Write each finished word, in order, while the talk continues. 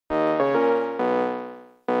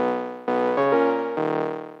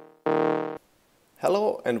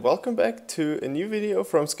Hello and welcome back to a new video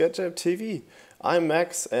from Sketchapp TV. I'm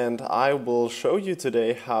Max and I will show you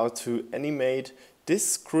today how to animate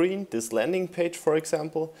this screen, this landing page for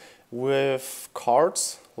example, with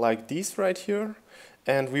cards like these right here.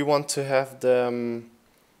 And we want to have them,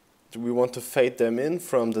 we want to fade them in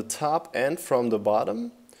from the top and from the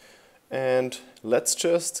bottom. And let's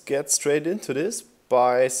just get straight into this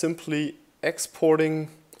by simply exporting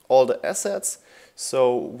all the assets.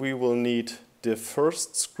 So we will need the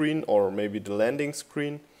first screen or maybe the landing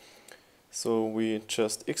screen. So we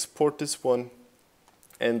just export this one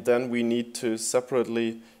and then we need to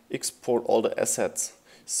separately export all the assets.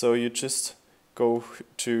 So you just go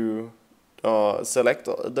to select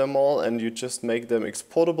them all and you just make them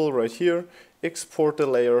exportable right here, export the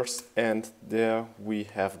layers, and there we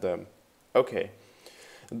have them. Okay,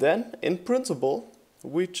 then in principle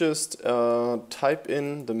we just type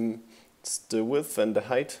in the width and the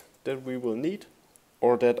height that we will need,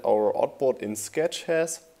 or that our artboard in Sketch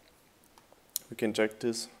has. We can check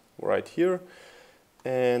this right here,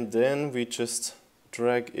 and then we just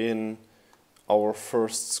drag in our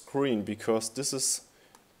first screen, because this is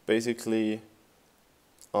basically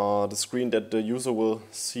the screen that the user will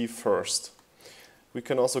see first. We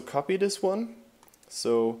can also copy this one,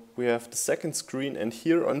 so we have the second screen, and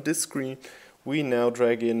here on this screen we now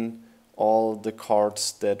drag in all the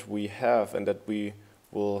cards that we have and that we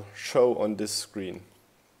will show on this screen.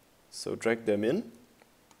 So drag them in,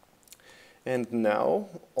 and now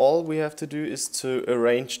all we have to do is to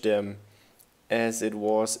arrange them as it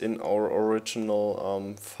was in our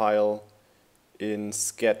original file in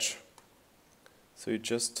Sketch. So you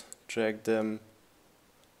just drag them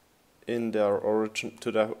in their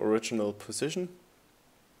to their original position.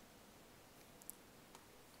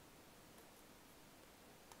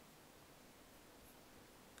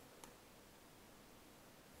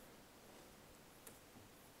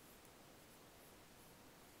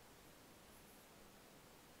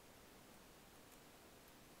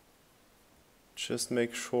 Just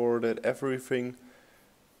make sure that everything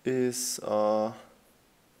is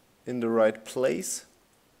in the right place,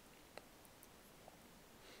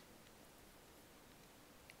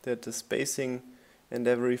 that the spacing and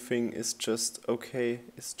everything is just okay,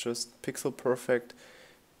 it's just pixel perfect,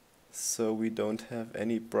 so we don't have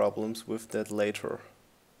any problems with that later.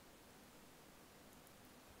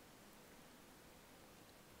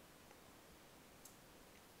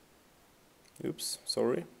 Oops,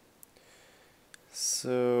 sorry.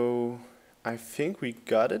 So I think we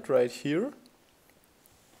got it right here.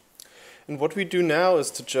 And what we do now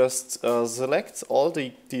is to just select all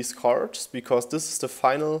these cards, because this is the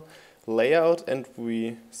final layout, and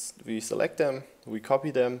we select them, we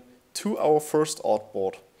copy them to our first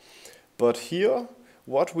artboard. But here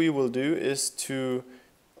what we will do is to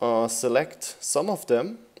select some of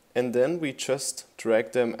them, and then we just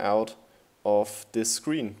drag them out of this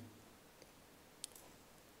screen.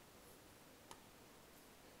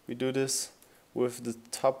 We do this with the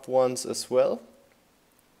top ones as well.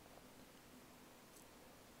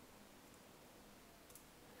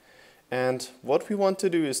 And what we want to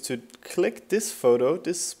do is to click this photo,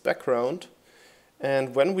 this background,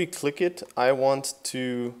 and when we click it, I want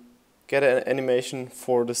to get an animation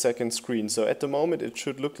for the second screen. So at the moment it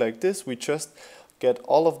should look like this. We just get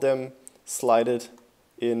all of them slided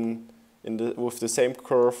in with the same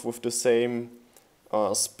curve, with the same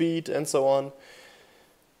speed and so on.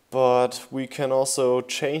 But we can also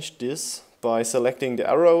change this by selecting the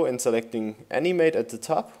arrow and selecting animate at the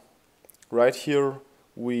top. Right here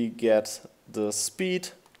we get the speed,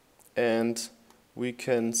 and we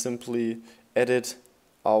can simply edit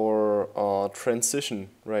our transition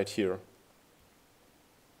right here.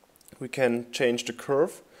 We can change the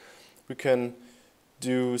curve. We can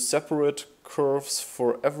do separate curves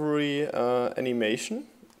for every animation.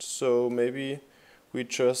 So maybe we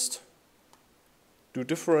just do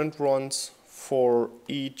different ones for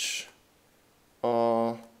each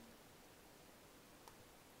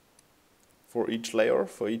layer,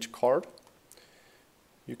 for each card.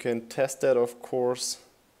 You can test that, of course,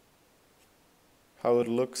 how it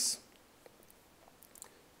looks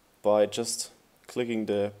by just clicking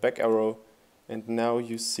the back arrow, and now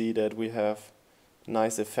you see that we have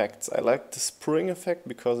nice effects. I like the spring effect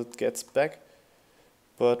because it gets back,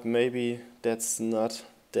 but maybe that's not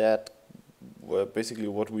that basically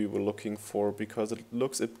what we were looking for, because it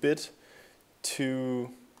looks a bit too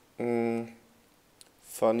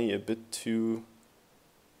funny, a bit too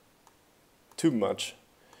much.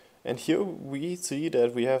 And here we see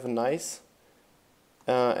that we have a nice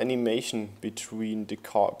animation between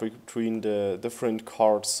the different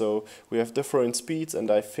cards. So we have different speeds, and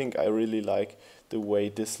I think I really like the way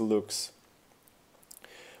this looks.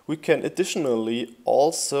 We can additionally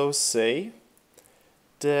also say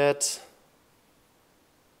that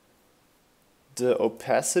the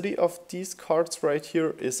opacity of these cards right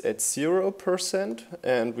here is at 0%,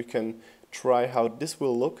 and we can try how this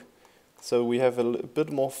will look. So we have a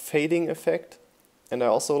bit more fading effect, and I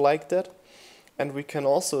also like that. And we can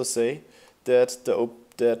also say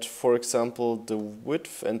that for example, the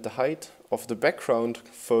width and the height of the background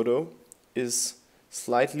photo is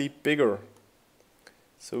slightly bigger.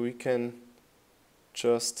 So we can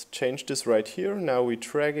just change this right here. Now we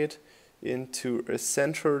drag it into a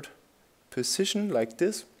centered position like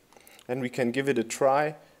this, and we can give it a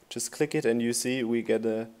try. Just click it and you see we get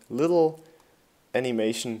a little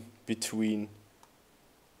animation between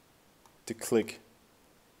the click.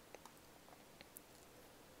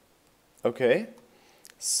 Okay,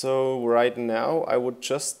 so right now I would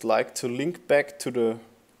just like to link back to the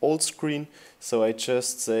old screen. So I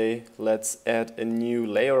just say let's add a new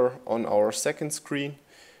layer on our second screen.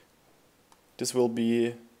 This will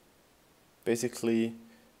be basically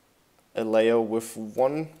a layer with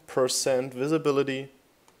 1% visibility.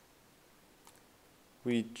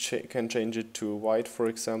 We can change it to white, for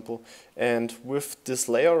example. And with this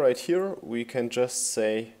layer right here, we can just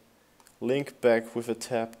say link back with a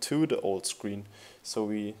tab to the old screen. So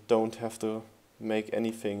we don't have to make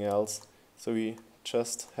anything else. So we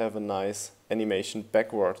just have a nice animation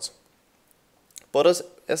backwards. But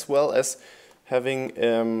as well as having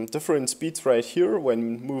different speeds right here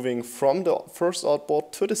when moving from the first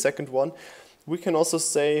artboard to the second one, we can also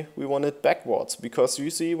say we want it backwards, because you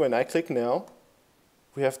see when I click now,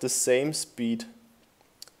 we have the same speed,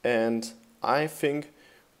 and I think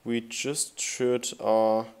we just should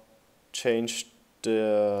change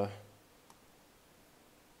the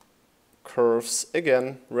curves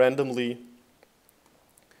again randomly,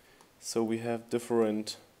 so we have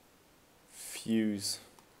different views.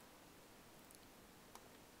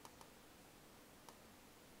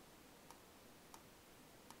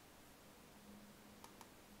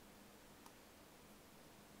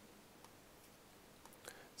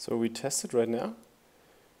 So we test it right now.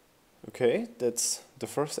 Okay, that's the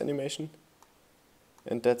first animation,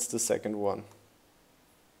 and that's the second one.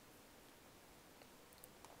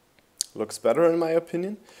 Looks better in my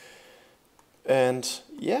opinion. And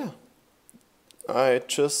yeah, I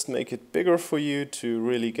just make it bigger for you to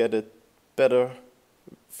really get a better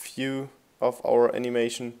view of our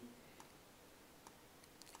animation.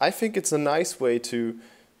 I think it's a nice way to,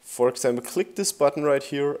 for example, click this button right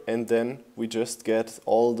here, and then we just get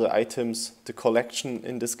all the items, the collection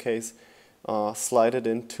in this case, slided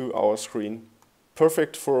into our screen.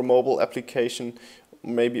 Perfect for a mobile application,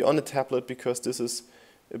 maybe on a tablet, because this is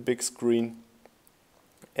a big screen.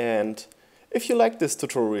 And if you like this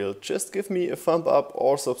tutorial, just give me a thumb up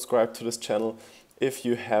or subscribe to this channel if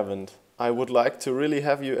you haven't. I would like to really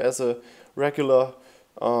have you as a regular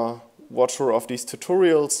watcher of these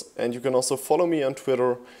tutorials, and you can also follow me on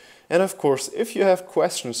Twitter. And of course, if you have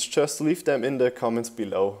questions, just leave them in the comments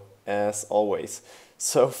below, as always.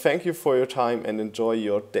 So thank you for your time and enjoy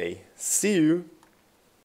your day. See you!